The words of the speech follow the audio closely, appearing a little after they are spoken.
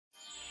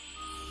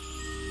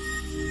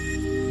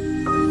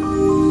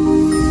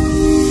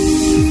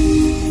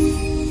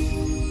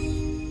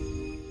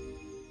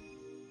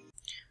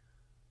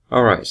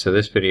Alright, so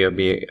this video will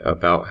be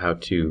about how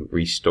to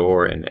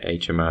restore an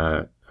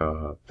HMI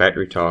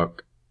Factory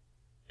Talk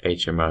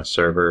HMI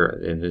server,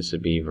 and this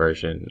would be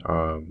version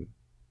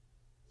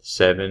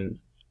 7,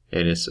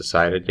 and it's a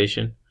side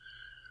edition.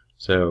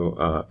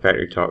 So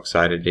Factory Talk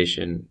side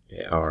edition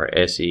or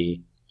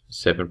SE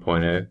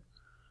 7.0.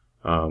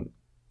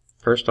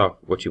 First off,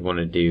 what you want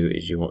to do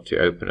is you want to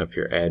open up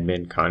your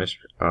admin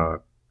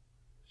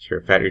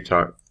your Factory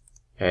Talk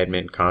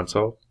admin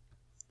console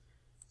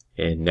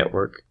and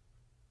network.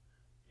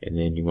 And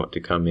then you want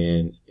to come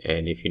in,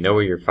 and if you know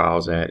where your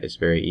file's at, it's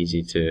very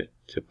easy to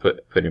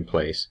put in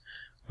place.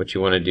 What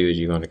you want to do is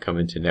you want to come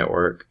into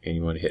network and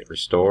you want to hit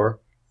restore.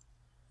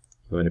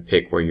 You want to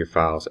pick where your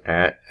file's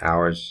at.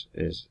 Ours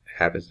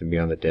happens to be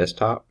on the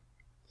desktop,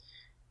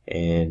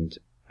 and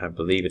I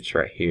believe it's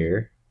right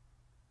here.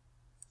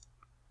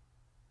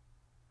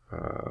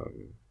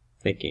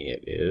 Thinking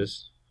it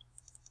is.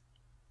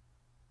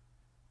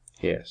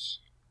 Yes.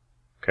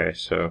 Okay,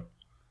 so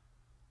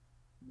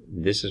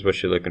this is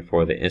what you're looking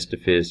for, the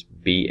InstantFizz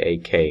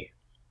BAK.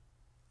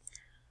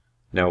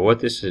 Now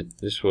what this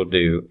will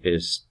do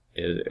is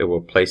it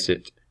will place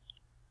it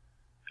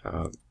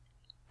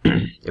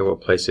it will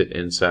place it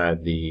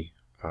inside the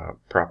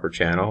proper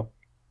channel.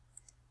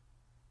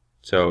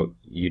 So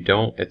you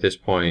don't at this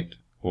point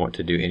want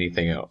to do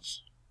anything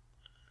else.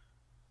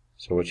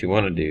 So what you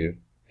want to do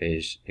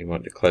is you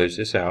want to close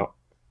this out.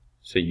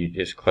 So you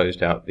just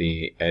closed out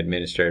the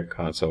administrative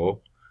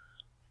console.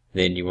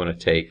 Then you want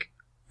to take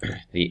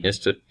the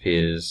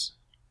InstantFizz,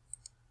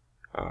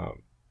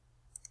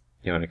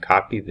 you want to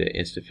copy the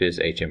InstantFizz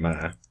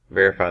HMI,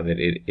 verify that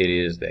it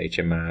is the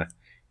HMI,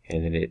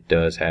 and then it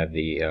does have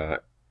the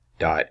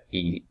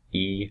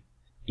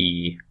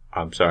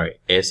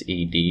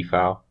SED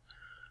file.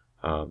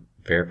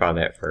 Verify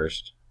that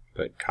first,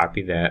 but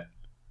copy that,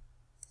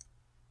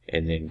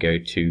 and then go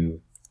to,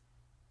 you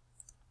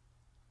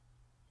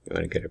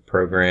want to go to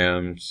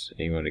programs,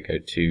 and you want to go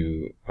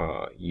to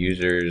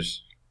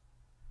users,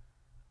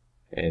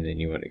 and then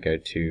you want to go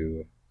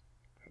to,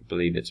 I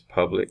believe it's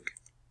public,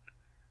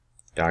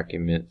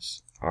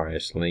 documents,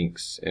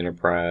 RSLogix,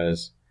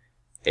 enterprise,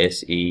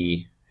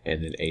 SE,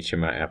 and then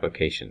HMI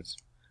applications.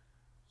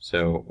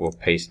 So we'll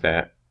paste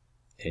that,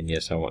 and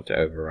yes, I want to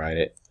override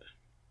it.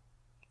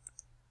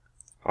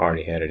 I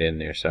already had it in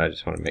there, so I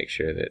just want to make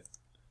sure that,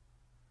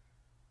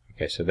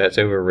 okay, so that's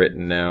overwritten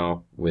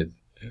now with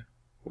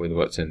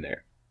what's in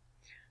there.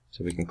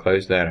 So we can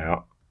close that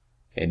out,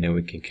 and then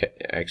we can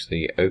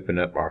actually open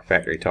up our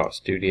Factory Talk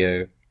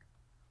Studio.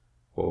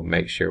 We'll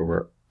make sure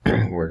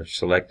we're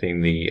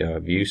selecting the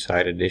View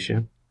Site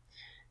Edition,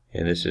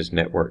 and this is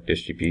Network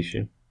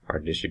Distribution or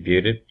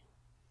Distributed.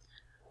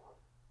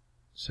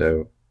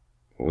 So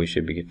we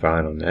should be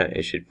fine on that.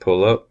 It should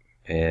pull up,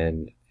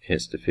 and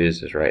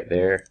InstantFizz is right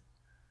there.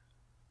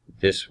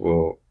 This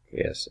will,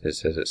 yes, it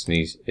says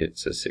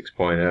it's a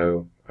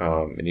 6.0.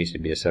 It needs to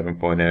be a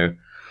 7.0,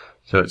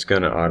 so it's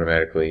going to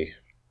automatically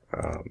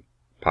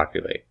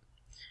populate.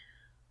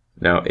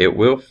 Now it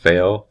will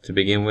fail to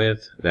begin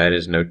with. That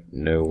is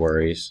no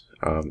worries.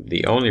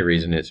 The only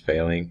reason it's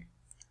failing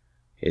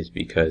is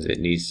because it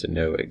needs to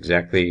know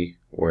exactly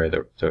where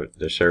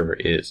the server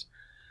is.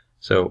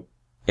 So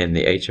in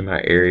the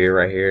HMI area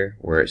right here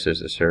where it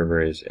says the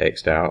server is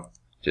X'd out,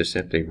 just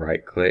simply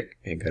right click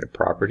and go to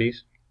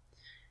properties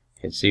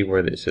and see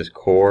where it says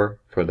core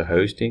for the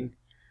hosting.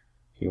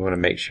 You want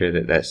to make sure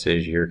that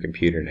says your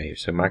computer name.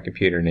 So my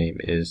computer name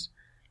is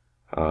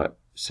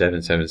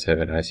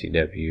 777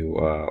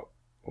 ICW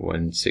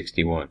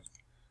 161.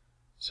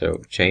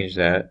 So change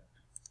that,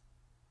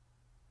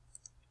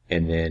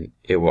 and then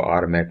it will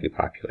automatically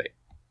populate.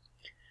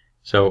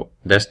 So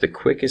that's the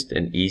quickest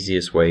and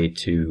easiest way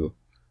to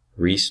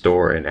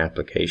restore an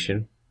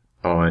application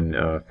on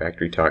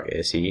Factory Talk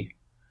SE.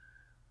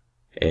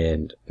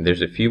 And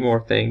there's a few more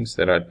things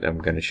that I'm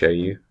going to show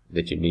you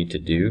that you need to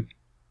do,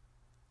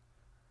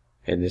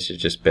 and this is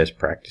just best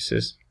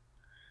practices.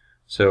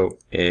 So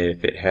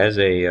if it has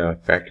a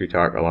Factory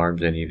Talk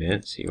alarms and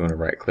events, you want to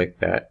right click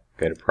that,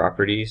 go to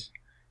properties,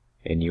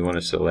 and you want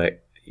to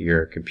select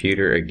your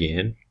computer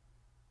again,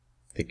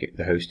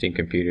 the hosting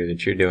computer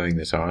that you're doing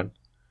this on,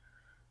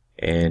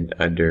 and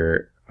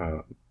under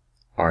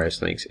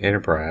RSLogix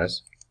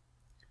Enterprise,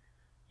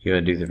 you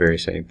want to do the very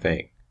same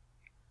thing.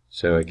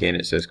 So again,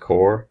 it says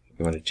core.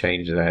 You want to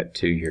change that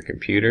to your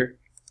computer,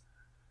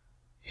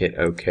 hit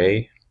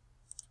OK,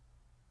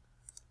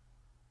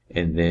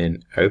 and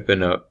then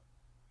open up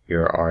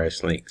your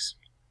RSLogix.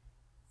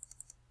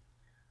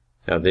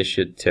 Now this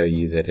should tell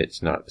you that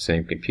it's not the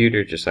same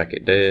computer, just like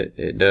it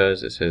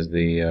does. It says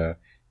the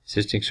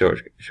existing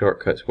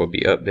shortcuts will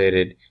be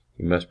updated.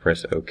 You must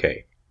press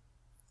OK.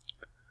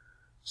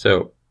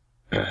 So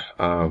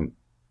in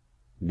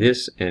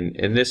this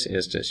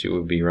instance, you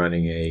will be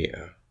running a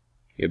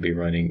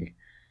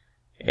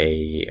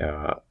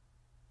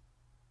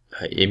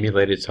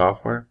emulated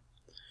software.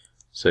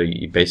 So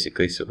you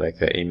basically select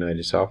that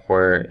emulated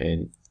software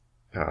and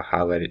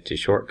highlight it to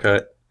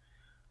shortcut,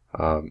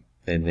 and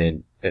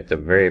then at the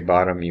very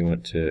bottom, you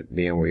want to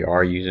be in where we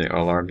are using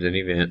alarms and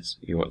events.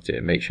 You want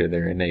to make sure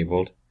they're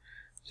enabled.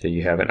 So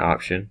you have an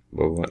option,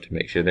 but we want to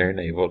make sure they're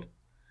enabled.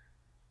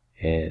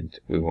 And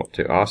we want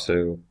to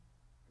also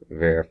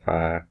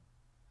verify,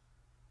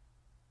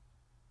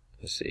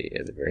 let's see,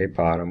 at the very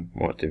bottom,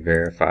 we want to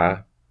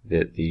verify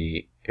that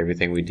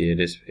everything we did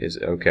is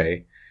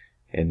okay,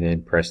 and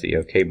then press the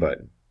OK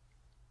button.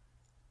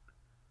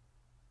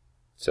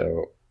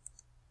 So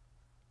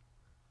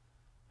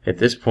at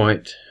this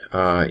point,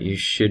 you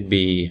should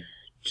be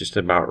just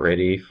about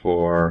ready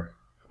for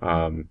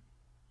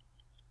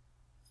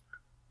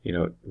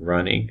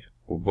running.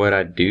 What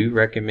I do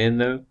recommend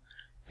though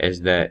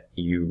is that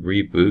you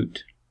reboot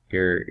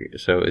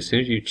so as soon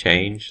as you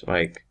change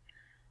like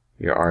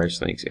your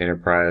RSLogix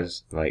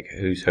Enterprise, like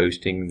who's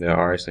hosting the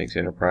RSLogix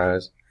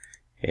Enterprise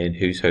and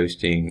who's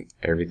hosting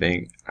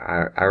everything,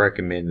 I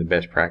recommend the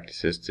best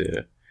practice is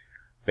to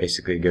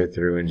basically go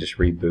through and just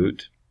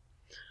reboot.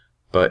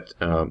 But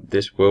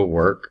this will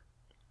work,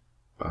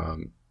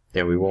 and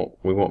we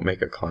won't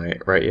make a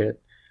client right yet.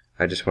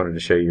 I just wanted to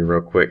show you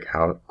real quick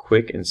how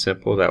quick and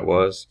simple that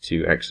was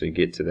to actually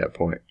get to that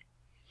point.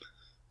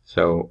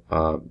 So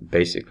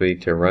basically,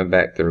 to run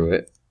back through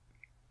it,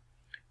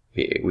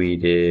 we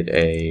did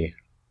a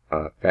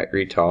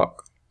factory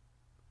talk,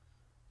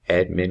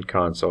 admin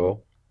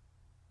console.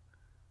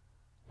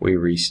 We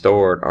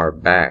restored our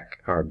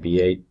BAK,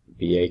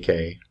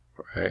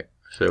 right?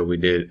 So we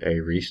did a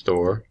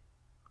restore.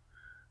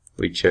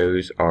 We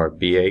chose our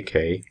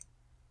BAK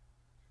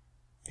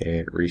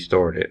and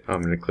restored it.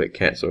 I'm going to click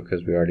cancel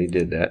because we already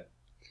did that.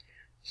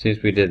 As soon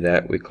as we did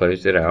that, we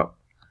closed it out.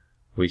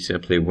 We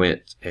simply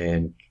went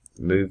and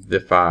moved the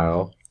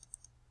file,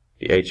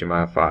 the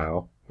HMI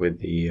file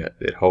with the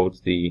that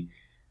holds the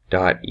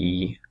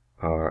 .e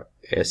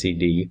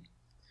SED. We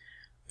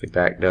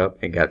backed up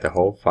and got the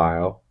whole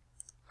file,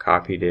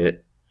 copied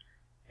it,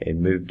 and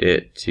moved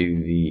it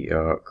to the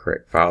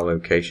correct file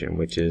location,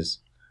 which is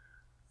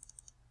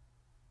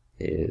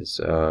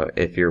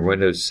if you're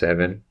Windows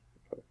 7,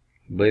 I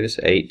believe it's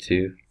 8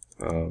 too,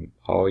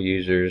 all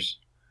users,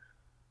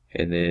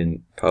 and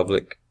then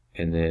public,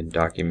 and then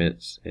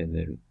documents, and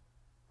then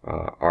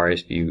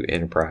RSView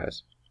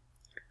Enterprise.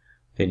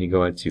 Then you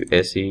go into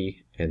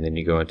SE, and then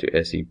you go into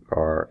SE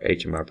or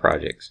HMI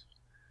projects,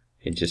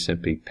 and just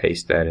simply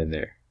paste that in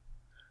there.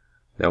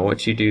 Now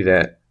once you do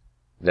that,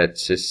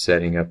 that's just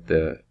setting up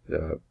the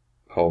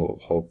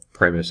whole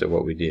premise of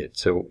what we did.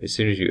 So as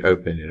soon as you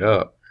open it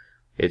up,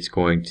 it's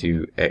going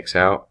to X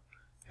out,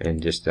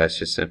 and that's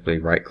just simply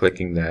right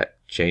clicking that,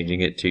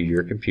 changing it to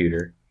your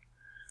computer.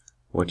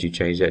 Once you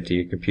change that to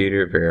your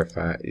computer,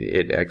 verify,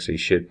 it actually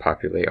should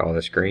populate all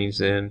the screens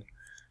then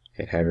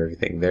and have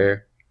everything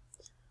there.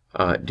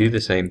 Do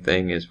the same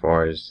thing as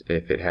far as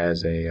if it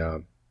has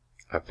a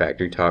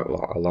factory talk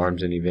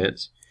alarms and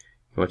events.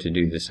 You want to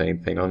do the same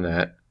thing on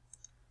that,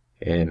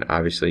 and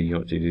obviously you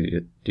want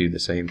to do the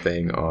same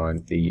thing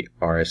on the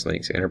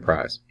RSLogix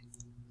Enterprise.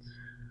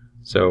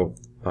 So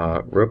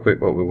real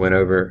quick, what we went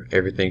over,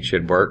 everything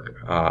should work.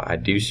 I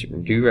do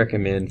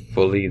recommend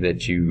fully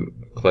that you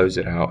close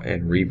it out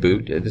and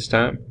reboot at this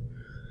time,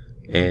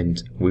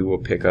 and we will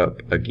pick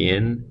up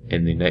again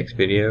in the next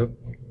video.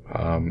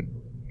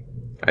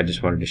 I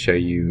just wanted to show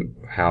you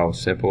how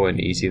simple and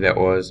easy that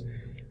was,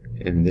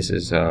 and this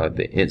is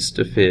the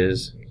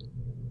InstantFizz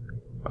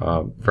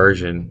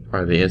version,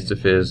 or the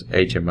InstantFizz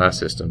HMI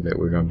system that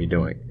we're going to be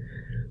doing.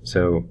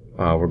 So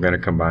we're going to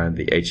combine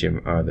the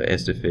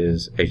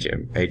InstantFizz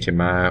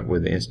HMI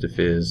with the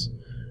InstantFizz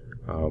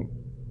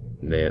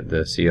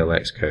the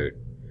CLX code,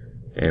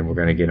 and we're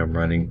going to get them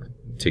running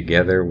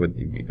together with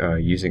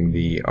using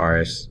the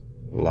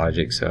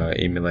RSLogix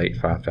Emulate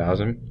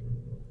 5000.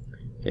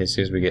 And as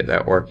soon as we get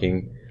that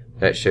working,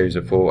 that shows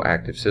a full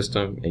active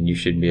system, and you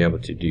should be able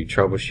to do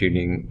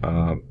troubleshooting,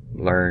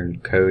 learn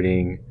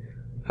coding.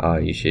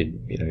 You should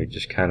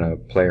just kind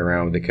of play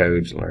around with the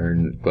codes,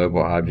 learn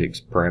global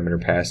objects,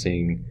 parameter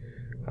passing,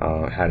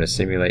 how to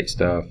simulate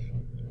stuff.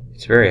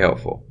 It's very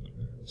helpful.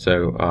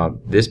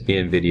 So this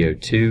being video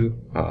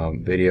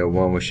 2, video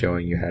 1 was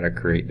showing you how to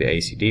create the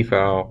ACD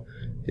file.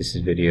 This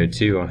is video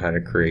 2 on how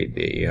to create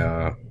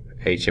the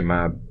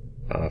HMI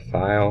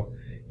file,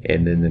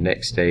 and then the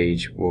next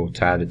stage we'll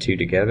tie the two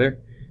together,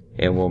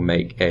 and we'll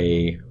make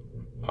a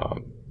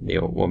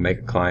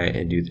client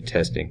and do the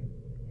testing.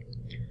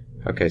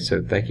 Okay,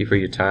 so thank you for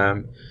your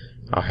time.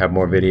 I'll have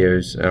more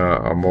videos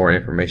or more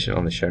information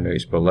on the show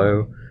notes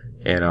below,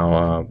 and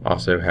I'll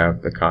also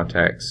have the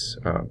contacts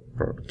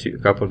for a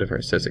couple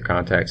different sets of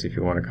contacts if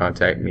you want to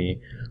contact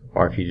me,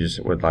 or if you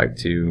just would like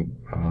to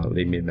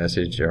leave me a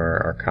message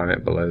or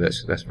comment below.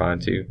 That's fine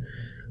too.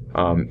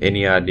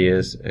 Any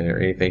ideas or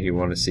anything you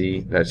want to see,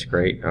 that's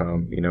great.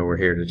 We're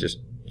here to just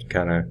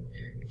kind of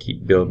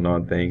keep building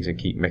on things and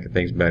keep making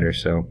things better.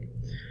 So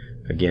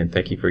again,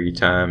 thank you for your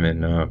time,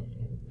 and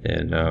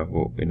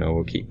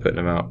we'll keep putting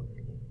them out.